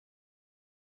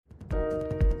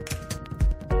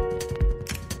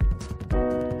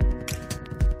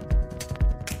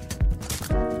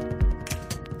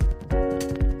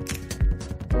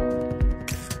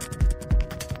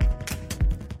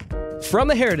From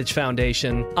the Heritage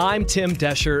Foundation, I'm Tim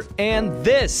Descher, and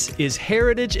this is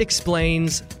Heritage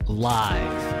Explains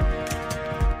Live.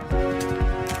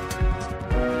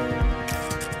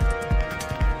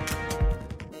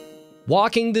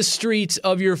 Walking the streets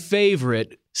of your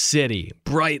favorite city,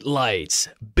 bright lights,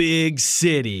 big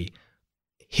city,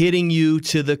 hitting you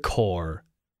to the core.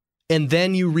 And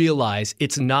then you realize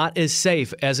it's not as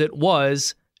safe as it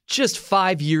was just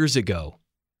 5 years ago.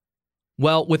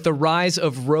 Well, with the rise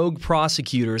of rogue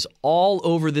prosecutors all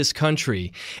over this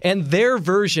country and their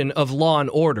version of law and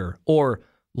order, or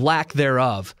lack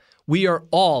thereof, we are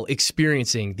all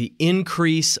experiencing the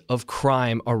increase of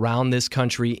crime around this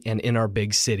country and in our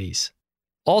big cities.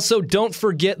 Also, don't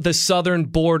forget the southern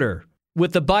border.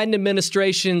 With the Biden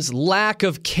administration's lack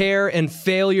of care and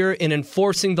failure in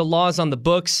enforcing the laws on the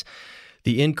books,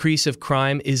 the increase of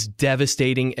crime is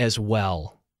devastating as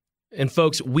well. And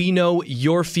folks, we know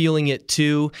you're feeling it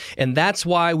too, and that's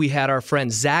why we had our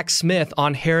friend Zach Smith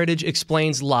on Heritage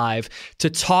Explains Live to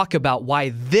talk about why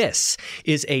this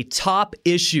is a top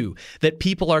issue that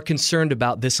people are concerned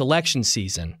about this election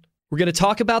season. We're going to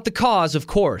talk about the cause, of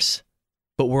course,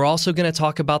 but we're also going to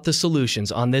talk about the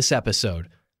solutions on this episode.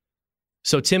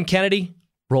 So Tim Kennedy,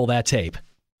 roll that tape.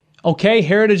 Okay,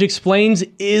 Heritage Explains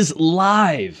is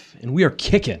live, and we are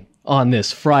kicking on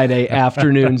this Friday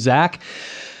afternoon, Zach.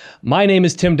 My name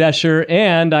is Tim Descher,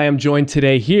 and I am joined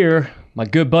today here, my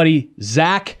good buddy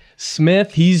Zach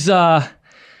Smith. He's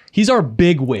our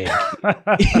bigwig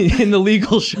in the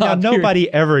legal shop. Now,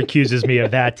 nobody ever accuses me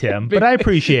of that, Tim, but I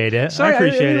appreciate it. Sorry, I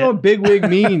appreciate I don't know what bigwig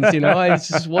means, it's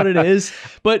just what it is.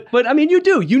 But I mean,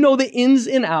 you know the ins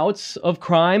and outs of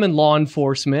crime and law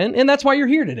enforcement, and that's why you're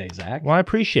here today, Zach. Well, I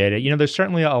appreciate it. There's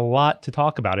certainly a lot to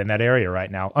talk about in that area right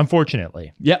now,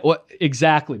 unfortunately. Yeah, well,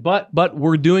 exactly. But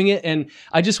we're doing it, and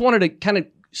I just wanted to kind of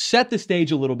set the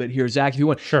stage a little bit here, Zach, if you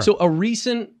want. Sure. So a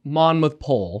recent Monmouth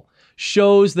poll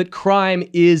shows that crime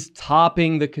is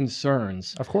topping the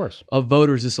concerns, of course, of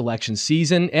voters this election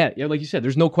season. And like you said,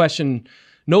 there's no question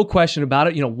about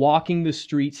it. Walking the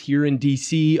streets here in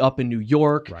D.C., up in New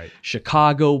York, right,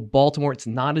 Chicago, Baltimore, it's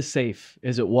not as safe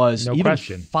as it was even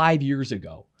 5 years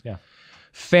ago. Yeah,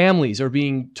 families are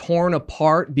being torn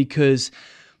apart because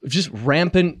of just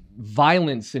rampant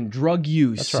violence and drug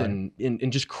use, right,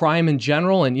 and just crime in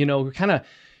general. And you kind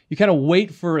of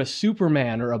wait for a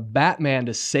Superman or a Batman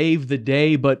to save the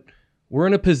day, but we're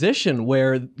in a position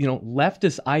where,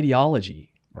 leftist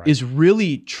ideology is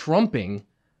really trumping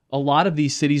a lot of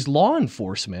these cities' law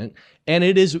enforcement, and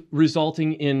it is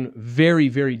resulting in very,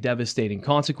 very devastating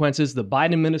consequences. The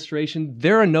Biden administration,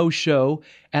 they're a no-show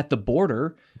at the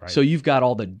border. Right. So you've got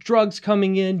all the drugs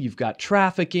coming in, you've got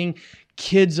trafficking,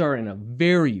 kids are in a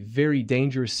very, very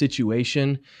dangerous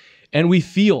situation. And we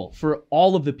feel for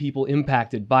all of the people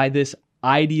impacted by this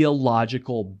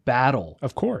ideological battle,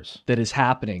 of course, that is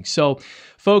happening. So,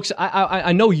 folks,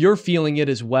 I know you're feeling it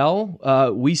as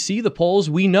well. We see the polls.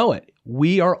 We know it.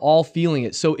 We are all feeling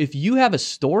it. So if you have a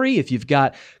story, if you've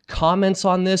got comments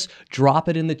on this, drop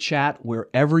it in the chat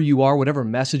wherever you are, whatever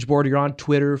message board you're on,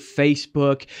 Twitter,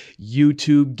 Facebook,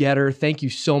 YouTube, Getter. Thank you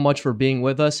so much for being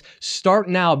with us. Start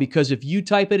now, because if you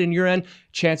type it in your end,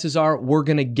 chances are we're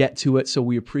going to get to it. So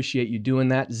we appreciate you doing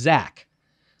that. Zach,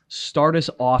 start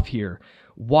us off here.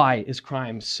 Why is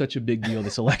crime such a big deal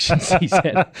this election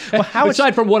season? Well,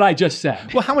 aside from what I just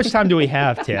said. Well, how much time do we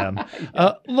have, Tim?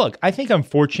 Look, I think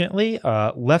unfortunately,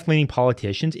 left-leaning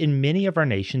politicians in many of our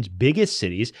nation's biggest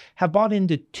cities have bought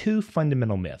into two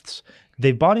fundamental myths.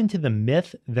 They've bought into the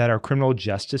myth that our criminal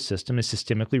justice system is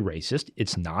systemically racist.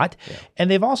 It's not. Yeah.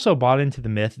 And they've also bought into the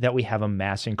myth that we have a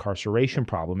mass incarceration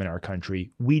problem in our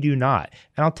country. We do not.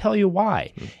 And I'll tell you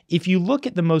why. If you look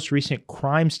at the most recent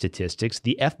crime statistics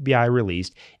the FBI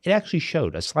released, it actually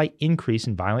showed a slight increase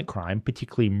in violent crime,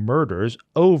 particularly murders,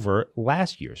 over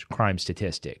last year's crime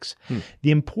statistics.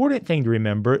 The important thing to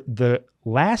remember, the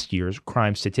last year's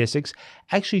crime statistics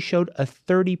actually showed a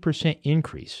 30%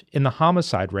 increase in the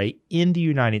homicide rate in the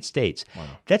United States. Wow.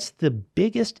 That's the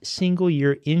biggest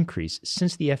single-year increase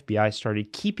since the FBI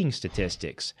started keeping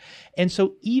statistics. And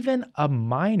so even a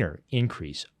minor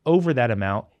increase over that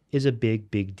amount is a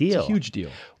big, big deal. It's a huge deal.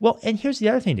 Well, and here's the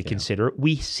other thing to consider.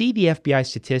 We see the FBI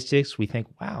statistics, we think,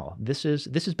 wow, this is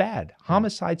bad.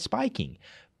 Homicide spiking.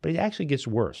 But it actually gets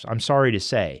worse, I'm sorry to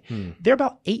say. There are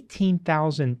about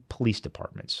 18,000 police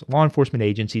departments, law enforcement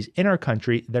agencies in our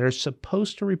country that are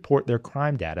supposed to report their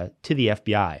crime data to the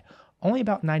FBI. only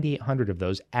about 9,800 of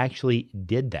those actually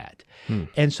did that.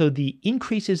 And so the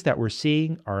increases that we're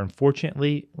seeing are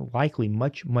unfortunately likely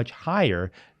much, much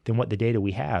higher than what the data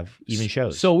we have even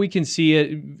shows. So we can see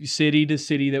it city to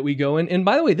city that we go in. And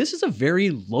by the way, this is a very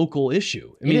local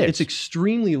issue. I mean, it's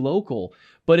extremely local,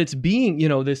 but it's being,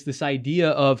 this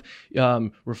idea of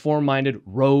reform-minded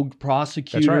rogue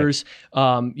prosecutors,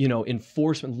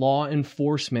 enforcement, law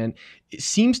enforcement, it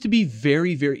seems to be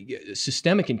very, very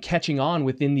systemic and catching on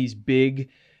within these big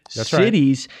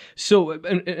cities. Right. So,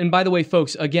 and by the way,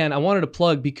 folks, again, I wanted to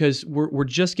plug because we're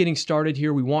just getting started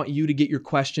here. We want you to get your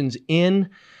questions in.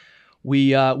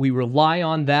 We rely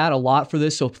on that a lot for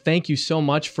this. So thank you so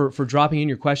much for dropping in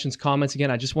your questions, comments. Again,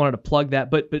 I just wanted to plug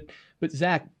that. But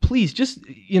Zach, please just,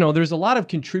 there's a lot of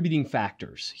contributing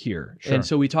factors here. Sure. And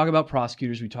so we talk about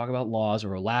prosecutors, we talk about laws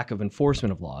or a lack of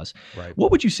enforcement of laws. Right.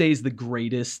 What would you say is the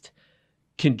greatest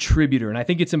contributor? And I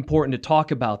think it's important to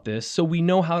talk about this so we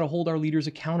know how to hold our leaders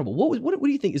accountable. What do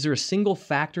you think? Is there a single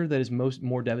factor that is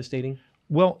more devastating?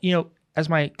 Well, as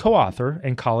my co-author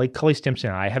and colleague, Cully Stimson,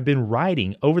 and I have been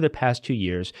writing over the past 2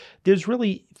 years, there's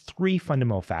really three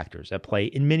fundamental factors at play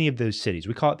in many of those cities.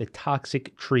 We call it the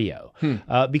toxic trio.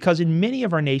 Because in many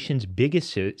of our nation's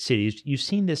biggest cities, you've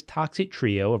seen this toxic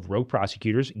trio of rogue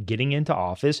prosecutors getting into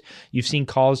office. You've seen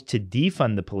calls to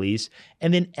defund the police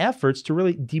and then efforts to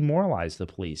really demoralize the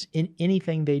police in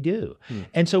anything they do.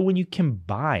 And so when you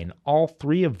combine all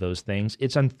three of those things,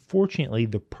 it's unfortunately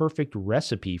the perfect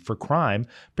recipe for crime,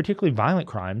 particularly violent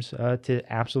crimes, to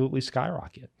absolutely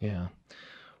skyrocket. Yeah.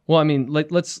 Well, I mean,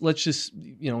 let's just,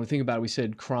 think about it. We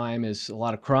said crime is a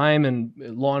lot of crime and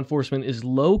law enforcement is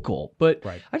local. But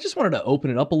right. I just wanted to open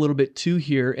it up a little bit too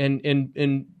here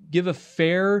and give a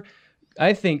fair,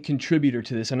 I think, contributor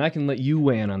to this. And I can let you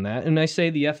weigh in on that. And I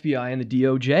say the FBI and the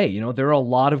DOJ, there are a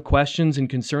lot of questions and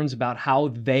concerns about how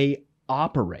they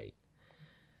operate,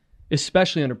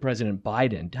 especially under President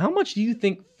Biden. How much do you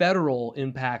think federal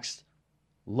impacts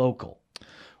local?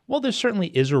 Well, there certainly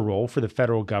is a role for the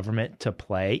federal government to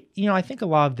play. I think a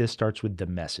lot of this starts with the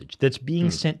message that's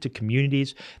being sent to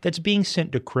communities, that's being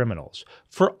sent to criminals.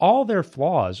 For all their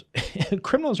flaws,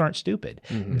 criminals aren't stupid.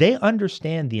 They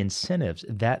understand the incentives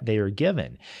that they are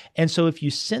given. And so if you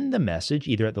send the message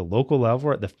either at the local level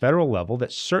or at the federal level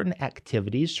that certain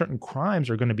activities, certain crimes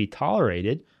are going to be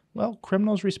tolerated, well,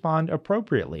 criminals respond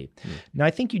appropriately. Now, I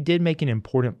think you did make an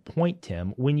important point,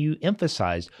 Tim, when you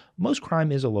emphasized most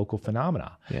crime is a local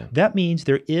phenomena. Yeah. That means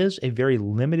there is a very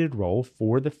limited role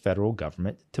for the federal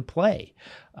government to play.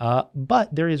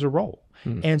 But there is a role.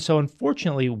 And so,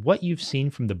 unfortunately, what you've seen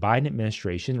from the Biden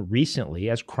administration recently,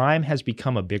 as crime has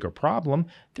become a bigger problem,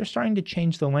 they're starting to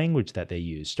change the language that they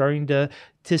use, starting to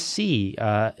see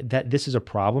that this is a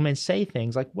problem and say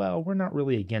things like, well, we're not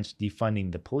really against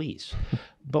defunding the police.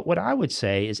 But what I would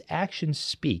say is actions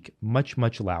speak much,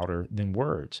 much louder than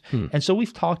words. And so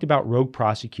we've talked about rogue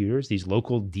prosecutors, these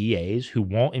local DAs who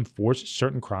won't enforce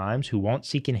certain crimes, who won't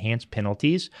seek enhanced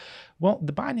penalties. Well,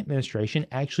 the Biden administration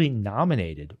actually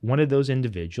nominated one of those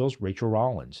individuals, Rachel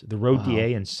Rollins, the rogue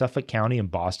DA in Suffolk County in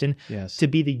Boston, to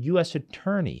be the U.S.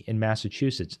 attorney in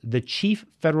Massachusetts, the chief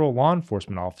federal law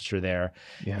enforcement officer there.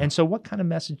 Yeah. And so what kind of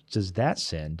message does that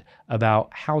send about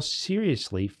how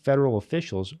seriously federal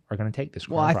officials are going to take this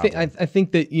crime problem? I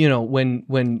think that,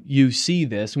 when you see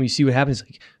this and we see what happens,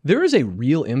 there is a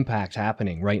real impact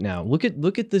happening right now. Look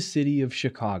at the city of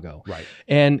Chicago, right?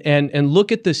 And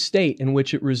look at the state in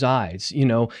which it resides.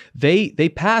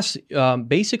 They pass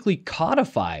basically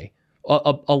codify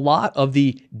a lot of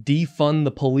the defund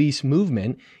the police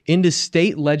movement into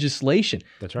state legislation.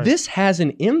 That's right. This has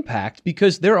an impact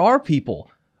because there are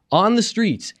people on the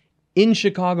streets in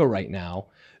Chicago right now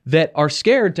that are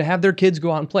scared to have their kids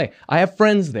go out and play. I have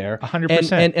friends there.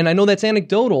 100%. And I know that's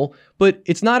anecdotal, but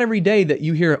it's not every day that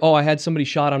you hear, I had somebody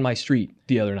shot on my street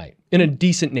the other night in a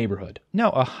decent neighborhood.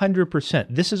 No, 100%.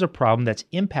 This is a problem that's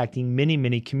impacting many,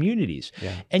 many communities.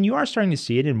 Yeah. And you are starting to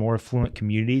see it in more affluent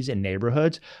communities and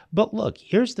neighborhoods. But look,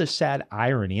 here's the sad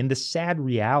irony and the sad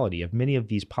reality of many of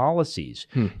these policies.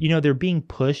 They're being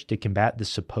pushed to combat the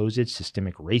supposed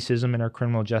systemic racism in our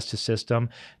criminal justice system.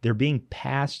 They're being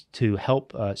passed to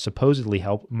help, supposedly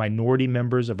help minority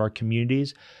members of our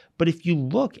communities. But if you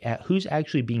look at who's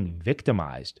actually being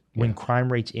victimized when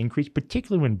crime rates increase,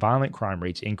 particularly when violent crime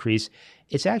rates increase,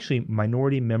 it's actually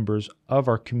minority members of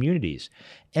our communities.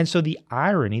 And so the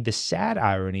sad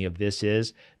irony of this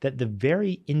is that the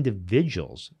very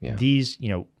individuals these,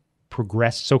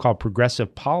 so-called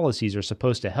progressive policies are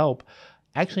supposed to help,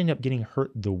 actually end up getting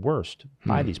hurt the worst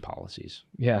by these policies.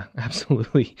 Yeah,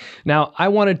 absolutely. Now, I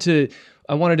wanted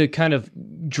to kind of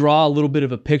draw a little bit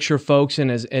of a picture, folks, and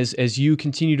as you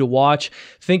continue to watch,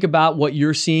 think about what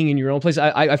you're seeing in your own place.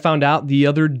 I found out the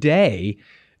other day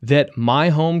that my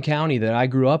home county that I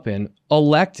grew up in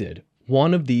elected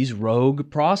one of these rogue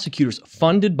prosecutors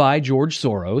funded by George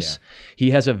Soros. Yeah.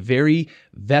 He has a very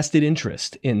vested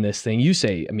interest in this thing. You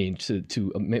say, I mean,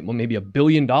 to maybe $1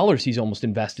 billion he's almost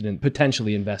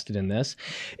potentially invested in this.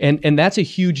 And that's a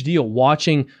huge deal.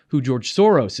 Watching who George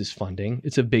Soros is funding,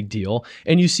 it's a big deal.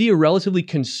 And you see a relatively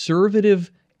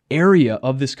conservative area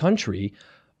of this country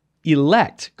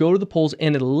go to the polls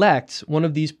and elect one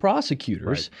of these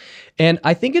prosecutors. Right. And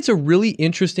I think it's a really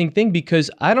interesting thing because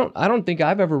I don't think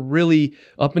I've ever really,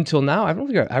 up until now, I don't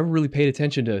think I've ever really paid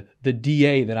attention to the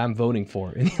DA that I'm voting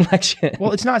for in the election.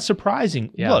 Well, it's not surprising.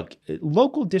 Yeah. Look,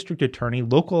 local district attorney,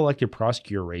 local elected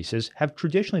prosecutor races have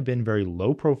traditionally been very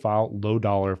low profile, low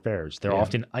dollar affairs. They're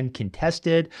often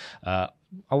uncontested.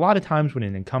 A lot of times when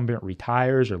an incumbent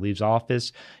retires or leaves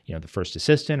office, the first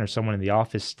assistant or someone in the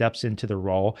office steps into the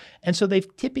role. And so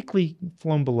they've typically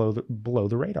flown below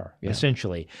the radar,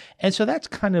 essentially. And so that's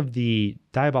kind of the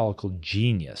diabolical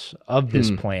genius of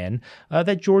this plan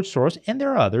that George Soros, and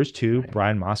there are others too,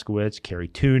 Brian Moskowitz, Carrie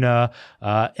Tuna,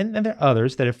 and there are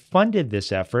others that have funded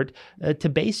this effort to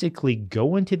basically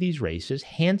go into these races,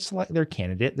 hand select their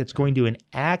candidate that's going to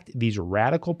enact these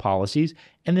radical policies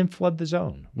and then flood the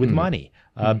zone with money,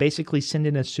 basically send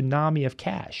in a tsunami of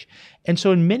cash. And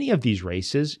so in many of these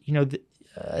races,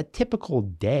 a typical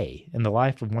day in the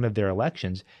life of one of their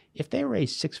elections, if they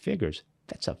raise six figures,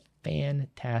 that's a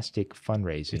fantastic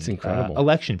fundraising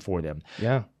election for them.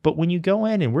 Yeah. But when you go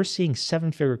in and we're seeing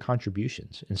seven-figure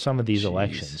contributions in some of these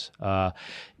elections,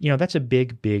 that's a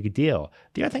big, big deal.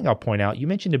 The other thing I'll point out, you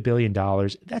mentioned $1 billion.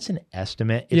 That's an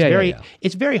estimate.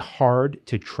 It's very hard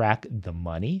to track the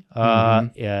money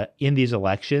in these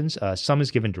elections. Some is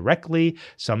given directly,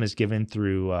 some is given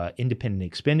through independent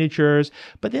expenditures.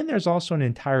 But then there's also an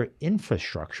entire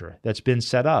infrastructure that's been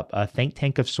set up. A think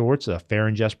tank of sorts, a fair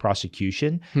and just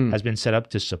prosecution, has been set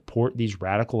up to support these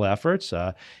radical efforts.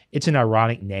 It's an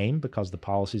ironic name because the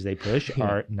policies they push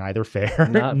are neither fair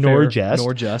nor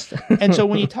just. And so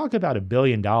when you talk about $1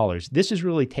 billion, this is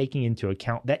really taking into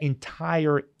account that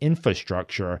entire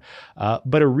infrastructure.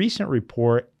 But a recent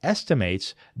report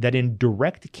estimates that in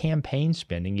direct campaign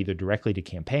spending, either directly to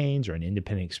campaigns or in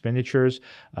independent expenditures,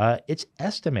 it's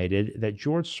estimated that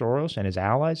George Soros and his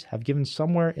allies have given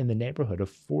somewhere in the neighborhood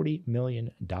of $40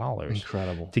 million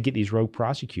to get these rogue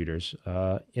prosecutors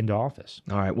into office.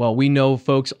 All right. Well, we know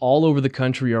folks all over the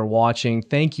country are watching.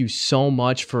 Thank you so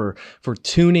much for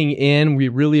tuning in. We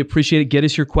really appreciate it. Get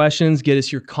us your questions. Get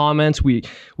us your comments. We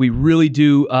really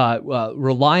do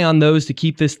rely on those to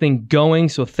keep this thing going.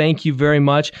 So thank you very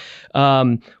much.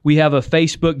 We have a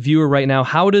Facebook viewer right now.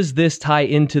 How does this tie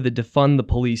into the Defund the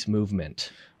Police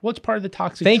movement? Well, it's part of the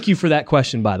toxic. Thank you for that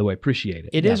question, by the way. Appreciate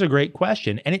it. It is a great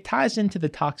question, and it ties into the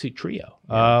toxic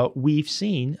trio we've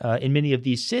seen in many of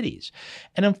these cities.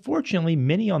 And unfortunately,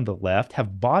 many on the left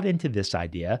have bought into this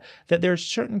idea that there are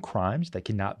certain crimes that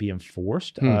cannot be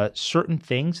enforced, certain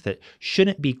things that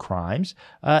shouldn't be crimes,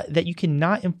 that you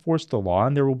cannot enforce the law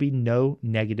and there will be no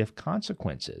negative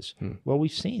consequences. Well,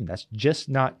 we've seen that's just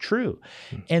not true.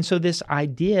 And so this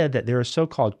idea that there are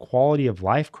so-called quality of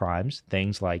life crimes,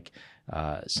 things like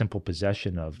simple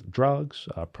possession of drugs,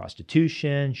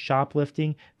 prostitution,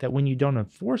 shoplifting, that when you don't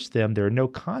enforce them, there are no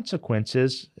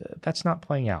consequences. That's not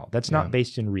playing out. That's not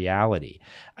based in reality.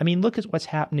 I mean, look at what's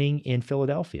happening in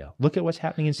Philadelphia. Look at what's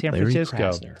happening in San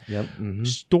Francisco.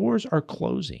 Stores are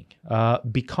closing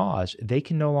because they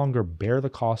can no longer bear the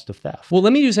cost of theft. Well,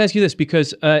 let me just ask you this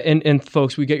because, and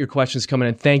folks, we get your questions coming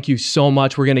in. Thank you so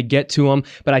much. We're going to get to them.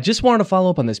 But I just wanted to follow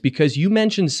up on this because you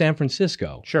mentioned San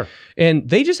Francisco. Sure. And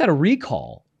they just had a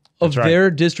recall of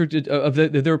their district, of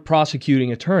their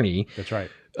prosecuting attorney. That's right.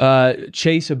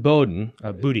 Chesa Boudin.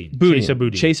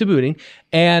 Chesa Boudin.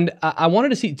 And I wanted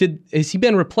to see, has he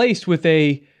been replaced with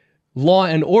a law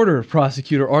and order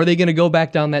prosecutor? Or are they going to go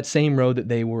back down that same road that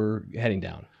they were heading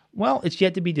down? Well, it's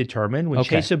yet to be determined. When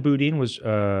Chesa Boudin was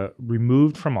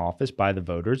removed from office by the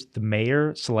voters, the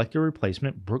mayor selected a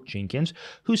replacement, Brooke Jenkins,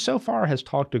 who so far has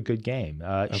talked a good game.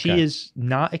 She is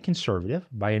not a conservative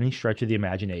by any stretch of the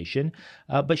imagination,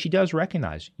 but she does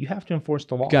recognize you have to enforce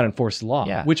the law. Got to enforce the law.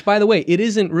 Yeah. Which, by the way, it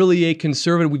isn't really a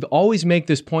conservative. We've always make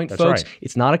this point, folks. Right.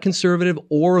 It's not a conservative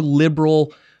or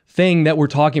liberal thing that we're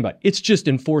talking about. It's just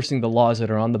enforcing the laws that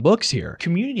are on the books here.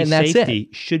 Community safety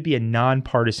should be a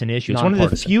nonpartisan issue. It's one of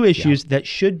the few issues that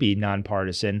should be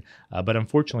nonpartisan. But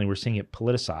unfortunately, we're seeing it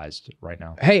politicized right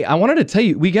now. Hey, I wanted to tell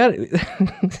you, we got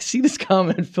see this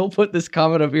comment. Phil put this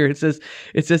comment up here. It says,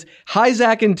 "Hi,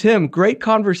 Zach and Tim. Great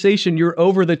conversation. You're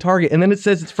over the target." And then it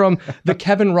says it's from the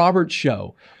Kevin Roberts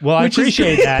show. Well, I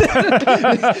appreciate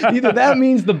that. Either that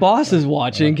means the boss is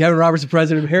watching. Kevin Roberts, the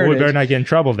president of Heritage. We better not get in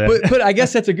trouble then. But I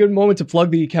guess that's a good moment to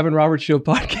plug the Kevin Roberts Show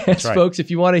podcast, right. folks. If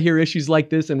you want to hear issues like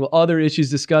this and other issues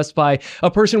discussed by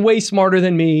a person way smarter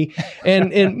than me,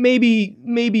 and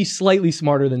maybe slightly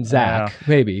smarter than Zach,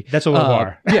 maybe that's a low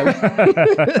bar.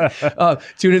 Yeah.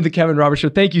 Tune in to the Kevin Roberts Show.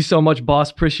 Thank you so much,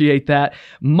 boss. Appreciate that.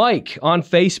 Mike on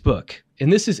Facebook.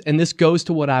 And this goes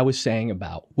to what I was saying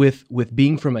about with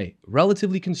being from a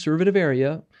relatively conservative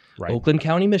area, right. Oakland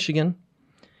County, Michigan.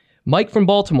 Mike from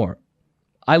Baltimore.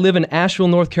 I live in Asheville,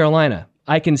 North Carolina.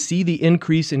 I can see the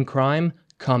increase in crime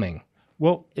coming.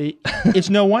 Well,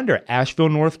 it's no wonder Asheville,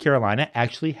 North Carolina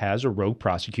actually has a rogue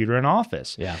prosecutor in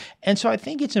office. Yeah. And so I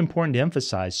think it's important to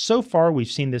emphasize, so far we've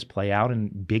seen this play out in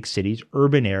big cities,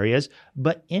 urban areas,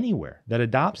 but anywhere that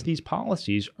adopts these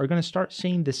policies are going to start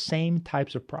seeing the same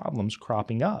types of problems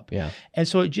cropping up. Yeah. And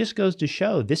so it just goes to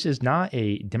show this is not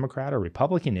a Democrat or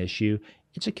Republican issue.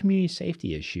 It's a community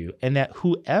safety issue, and that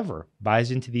whoever buys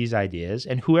into these ideas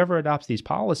and whoever adopts these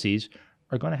policies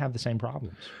are going to have the same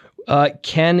problems.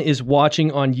 Ken is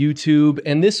watching on YouTube,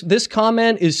 and this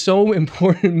comment is so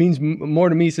important. It means more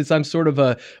to me since I'm sort of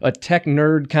a tech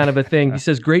nerd kind of a thing. He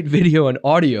says, "Great video and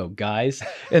audio, guys."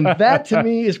 And that to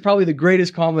me is probably the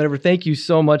greatest compliment ever. Thank you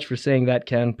so much for saying that,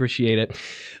 Ken. Appreciate it.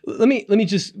 Let me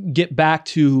just get back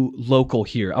to local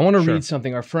here. I want to read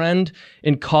something. Our friend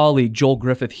and colleague, Joel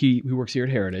Griffith, who works here at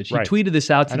Heritage, he tweeted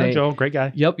this out today. I know Joel, great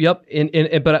guy. Yep.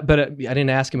 But I didn't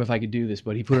ask him if I could do this,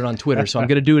 but he put it on Twitter, so I'm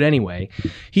going to do it anyway.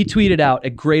 He tweeted out a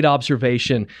great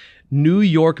observation. New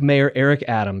York Mayor Eric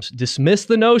Adams dismissed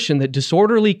the notion that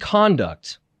disorderly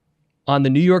conduct on the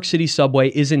New York City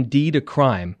subway is indeed a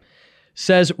crime.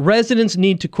 Says residents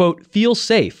need to, quote, feel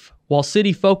safe while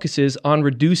city focuses on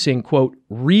reducing, quote,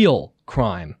 real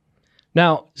crime.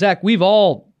 Now, Zach, we've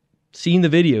all seen the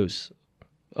videos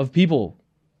of people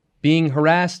being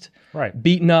harassed,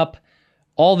 beaten up,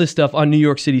 all this stuff on New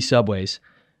York City subways.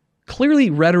 Clearly,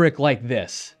 rhetoric like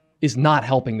this is not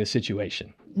helping the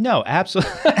situation. No,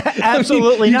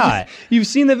 absolutely not. You've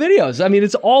seen the videos. I mean,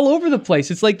 it's all over the place.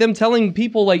 It's like them telling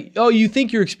people, like, "Oh, you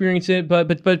think you're experiencing it,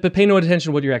 but pay no attention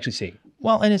to what you're actually seeing."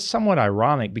 Well, and it's somewhat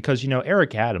ironic because,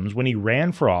 Eric Adams, when he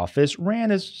ran for office,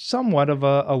 ran as somewhat of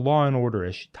a law and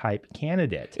order-ish type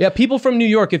candidate. Yeah, people from New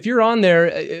York, if you're on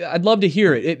there, I'd love to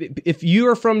hear it. If you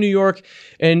are from New York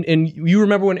and you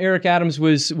remember when Eric Adams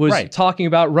was talking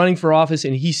about running for office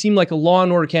and he seemed like a law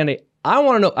and order candidate, I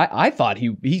want to know. I thought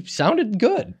he sounded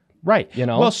good. Right.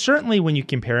 Well, certainly when you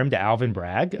compare him to Alvin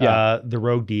Bragg, the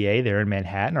rogue DA there in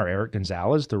Manhattan, or Eric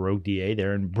Gonzalez, the rogue DA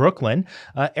there in Brooklyn,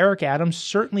 Eric Adams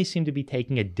certainly seemed to be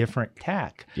taking a different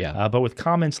tack. Yeah. But with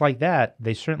comments like that,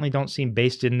 they certainly don't seem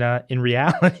based in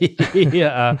reality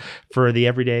for the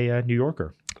everyday New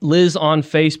Yorker. Liz on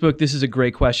Facebook, this is a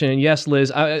great question. And yes,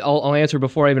 Liz, I'll answer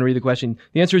before I even read the question.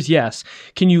 The answer is yes.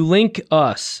 Can you link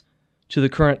us to the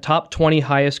current top 20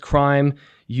 highest crime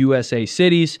USA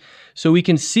cities so we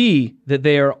can see that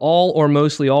they are all or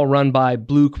mostly all run by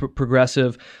blue,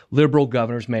 progressive, liberal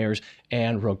governors, mayors,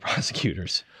 and rogue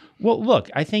prosecutors? Well, look,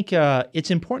 I think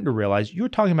it's important to realize you were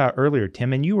talking about earlier,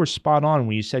 Tim, and you were spot on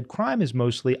when you said crime is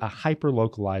mostly a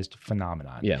hyper-localized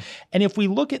phenomenon. Yeah. And if we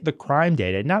look at the crime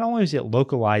data, not only is it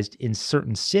localized in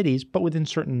certain cities, but within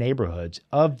certain neighborhoods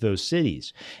of those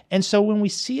cities. And so when we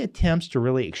see attempts to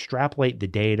really extrapolate the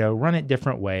data, run it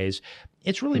different ways,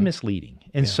 it's really misleading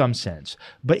in some sense.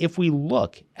 But if we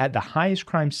look at the highest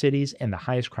crime cities and the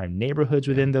highest crime neighborhoods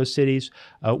within those cities,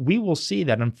 we will see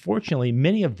that unfortunately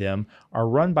many of them are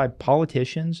run by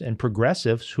politicians and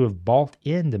progressives who have bought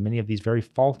into many of these very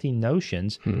faulty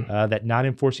notions that not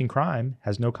enforcing crime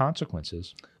has no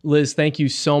consequences. Liz, thank you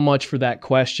so much for that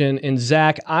question. And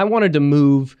Zach, I wanted to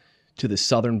move to the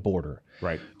southern border.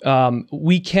 Right.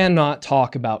 We cannot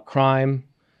talk about crime,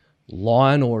 law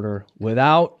and order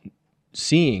without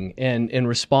seeing and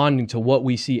responding to what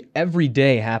we see every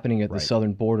day happening at the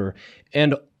southern border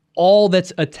and all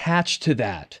that's attached to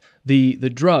that. The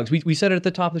drugs, we said it at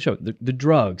the top of the show, the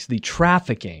drugs, the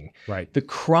trafficking, the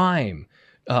crime.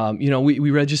 We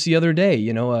read just the other day,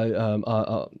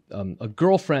 a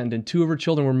girlfriend and two of her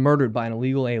children were murdered by an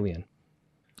illegal alien.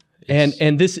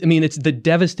 And this, I mean, it's the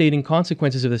devastating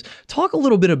consequences of this. Talk a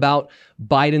little bit about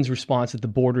Biden's response at the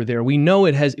border there. We know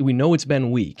it's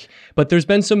been weak, but there's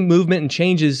been some movement and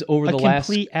changes over the last...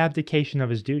 A complete abdication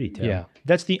of his duty, Tim. Yeah.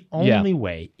 That's the only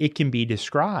way it can be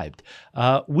described.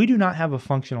 We do not have a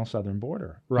functional southern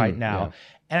border right now.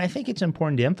 And I think it's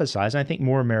important to emphasize, and I think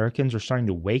more Americans are starting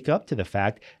to wake up to the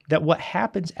fact that what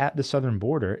happens at the southern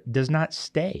border does not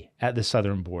stay at the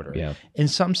southern border. Yeah. In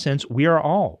some sense, we are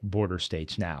all border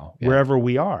states now, Yeah. wherever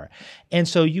we are. And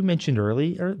so you mentioned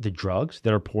earlier the drugs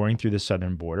that are pouring through the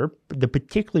southern border. The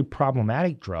particularly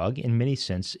problematic drug in many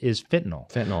sense is fentanyl.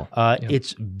 Fentanyl.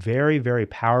 It's very, very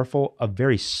powerful. A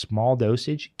very small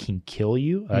dosage can kill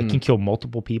you, can kill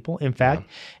multiple people, in fact,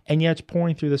 and yet it's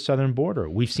pouring through the southern border.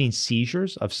 We've seen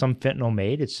seizures of some fentanyl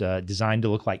made. It's designed to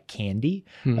look like candy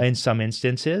in some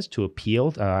instances to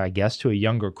appeal, I guess, to a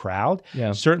younger crowd.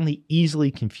 Yeah. Certainly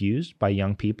easily confused by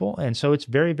young people. And so it's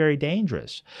very, very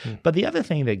dangerous. But the other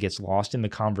thing that gets lost in the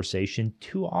conversation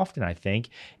too often, I think,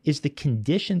 is the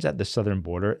conditions at the southern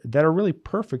border that are really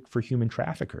perfect for human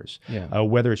traffickers. Yeah.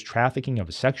 Whether it's trafficking of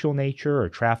a sexual nature or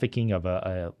trafficking of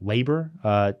a labor,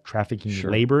 trafficking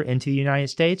labor into the United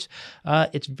States,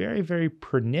 it's very, very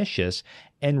pernicious.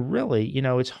 And really,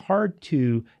 it's hard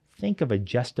to think of a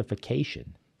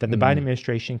justification that the Biden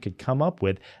administration could come up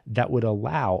with that would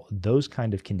allow those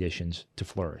kind of conditions to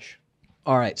flourish.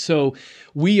 All right. So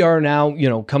we are now,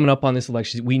 coming up on this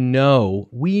election. We know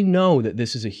that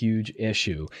this is a huge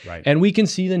issue. Right. And we can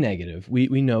see the negative.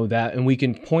 We know that. And we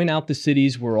can point out the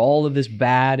cities where all of this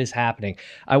bad is happening.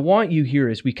 I want you here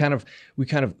as we kind of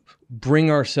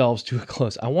bring ourselves to a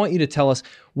close. I want you to tell us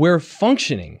where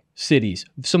functioning cities,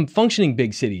 some functioning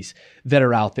big cities that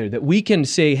are out there that we can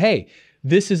say, hey,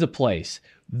 this is a place.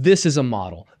 This is a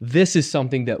model. This is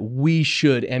something that we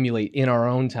should emulate in our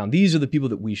own town. These are the people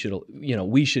that we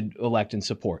should elect and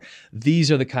support.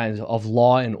 These are the kinds of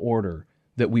law and order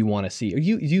that we want to see. Do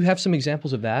you have some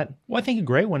examples of that? Well, I think a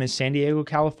great one is San Diego,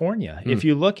 California. If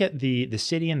you look at the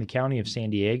city and the county of San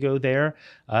Diego there,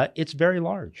 it's very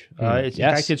large. In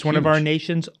fact, it's one of our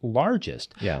nation's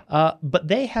largest. Yeah. But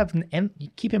they have, and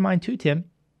keep in mind too, Tim,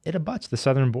 it abuts the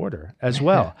southern border as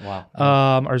well.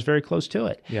 Wow. Or is very close to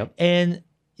it. Yep. And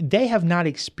they have not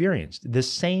experienced the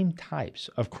same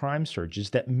types of crime surges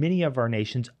that many of our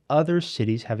nation's other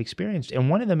cities have experienced. And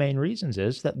one of the main reasons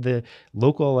is that the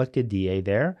local elected DA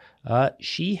there,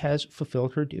 she has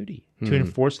fulfilled her duty to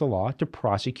enforce the law to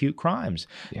prosecute crimes.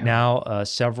 Yeah. Now,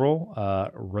 several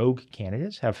rogue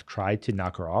candidates have tried to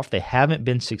knock her off. They haven't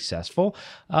been successful.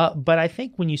 But I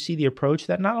think when you see the approach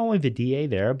that not only the DA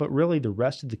there, but really the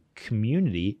rest of the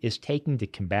community is taking to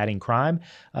combating crime,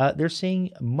 they're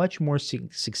seeing much more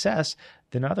success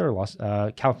than other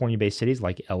California-based cities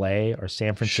like LA or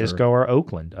San Francisco or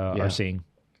Oakland are seeing.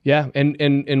 Yeah,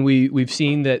 and we've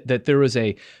seen that there was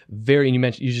a very, and you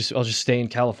mentioned, I'll just stay in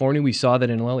California. We saw that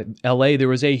in LA there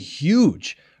was a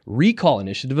huge recall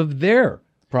initiative of their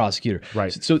prosecutor.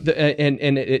 Right. So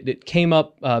it came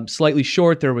up slightly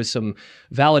short. There was some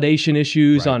validation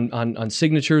issues on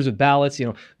signatures with ballots,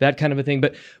 that kind of a thing.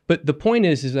 But the point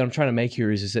is that I'm trying to make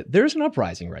here is that there's an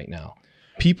uprising right now.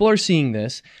 People are seeing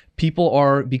this. People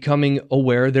are becoming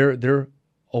aware. They're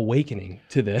awakening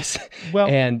to this. Well,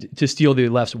 and to steal the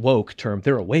left's woke term,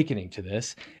 they're awakening to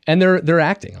this, and they're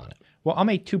acting on it. Well, I'll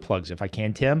make two plugs if I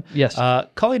can, Tim. Yes.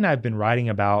 Cully and I have been writing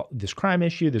about this crime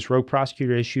issue, this rogue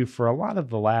prosecutor issue for a lot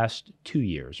of the last 2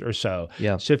 years or so.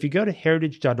 Yeah. So if you go to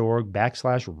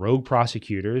heritage.org/rogue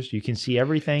prosecutors, you can see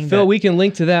everything. Phil, we can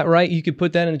link to that, right? You could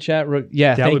put that in the chat.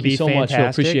 Yeah, that thank would you be so fantastic. much. I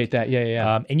appreciate that.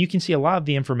 Yeah. And you can see a lot of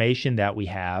the information that we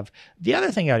have. The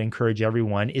other thing I'd encourage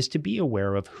everyone is to be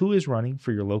aware of who is running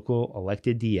for your local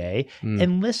elected DA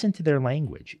and listen to their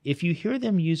language. If you hear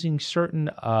them using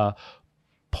certain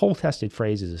poll-tested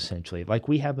phrases, essentially, like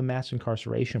we have a mass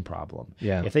incarceration problem.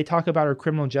 Yeah. If they talk about our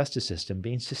criminal justice system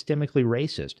being systemically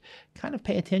racist, kind of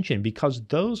pay attention, because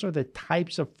those are the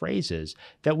types of phrases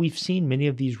that we've seen many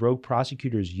of these rogue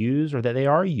prosecutors use or that they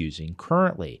are using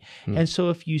currently. And so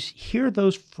if you hear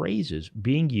those phrases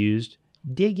being used,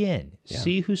 dig in,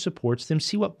 see who supports them,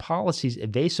 see what policies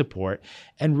they support.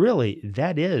 And really,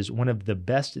 that is one of the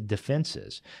best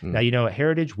defenses. Now, at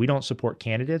Heritage, we don't support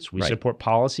candidates. We support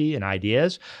policy and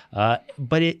ideas.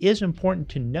 But it is important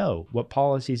to know what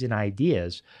policies and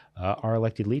ideas our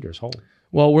elected leaders hold.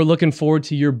 Well, we're looking forward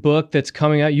to your book that's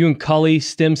coming out. You and Cully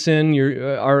Stimson,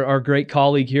 our great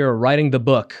colleague here, are writing the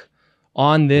book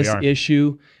on this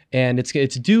issue. And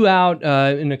it's due out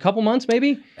in a couple months,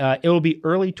 maybe? It will be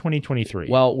early 2023.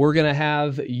 Well, we're going to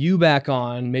have you back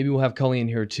on. Maybe we'll have Cully in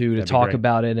here too to talk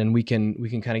about it, and we can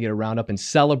kind of get a roundup and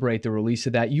celebrate the release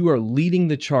of that. You are leading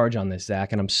the charge on this,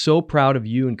 Zach, and I'm so proud of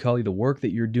you and Cully. The work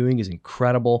that you're doing is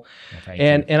incredible. Well, thank you.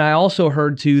 And I also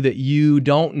heard too that you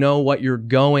don't know what you're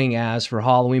going as for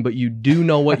Halloween, but you do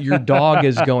know what your dog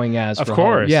is going as for Halloween. Of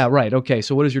course. Yeah, right. Okay,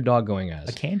 so what is your dog going as?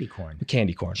 A candy corn. A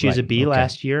candy corn. She was a bee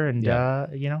last year, and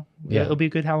Yeah. it'll be a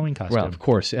good Halloween costume. Well, of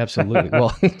course, absolutely.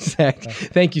 Well, Zach,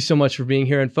 thank you so much for being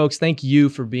here. And folks, thank you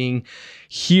for being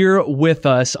here with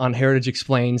us on Heritage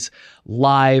Explains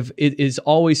Live. It is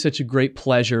always such a great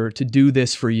pleasure to do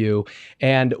this for you.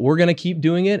 And we're going to keep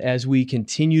doing it as we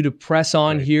continue to press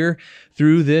on here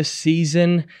through this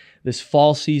season. This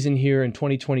fall season here in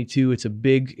 2022, it's a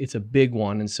big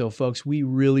one. And so folks, we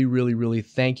really, really, really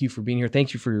thank you for being here.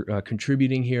 Thank you for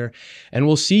contributing here. And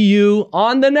we'll see you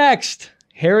on the next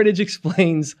Heritage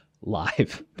Explains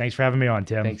Live. Thanks for having me on,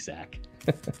 Tim. Thanks, Zach.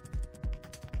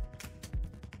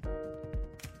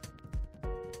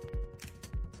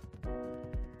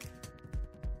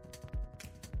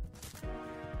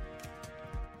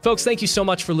 Folks, thank you so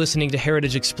much for listening to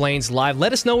Heritage Explains Live.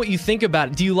 Let us know what you think about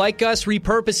it. Do you like us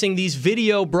repurposing these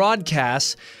video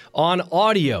broadcasts on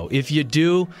audio? If you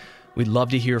do, we'd love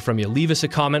to hear from you. Leave us a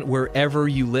comment wherever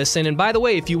you listen. And by the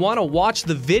way, if you want to watch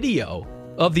the video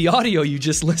of the audio you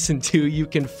just listened to, you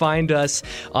can find us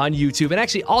on YouTube. And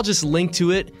actually, I'll just link to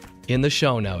it in the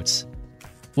show notes.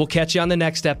 We'll catch you on the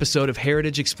next episode of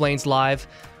Heritage Explains Live.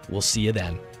 We'll see you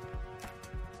then.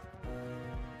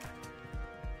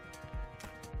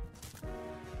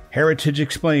 Heritage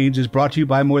Explains is brought to you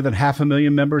by more than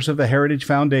 500,000 members of the Heritage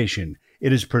Foundation.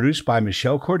 It is produced by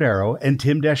Michelle Cordero and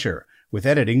Tim Desher, with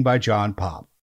editing by John Popp.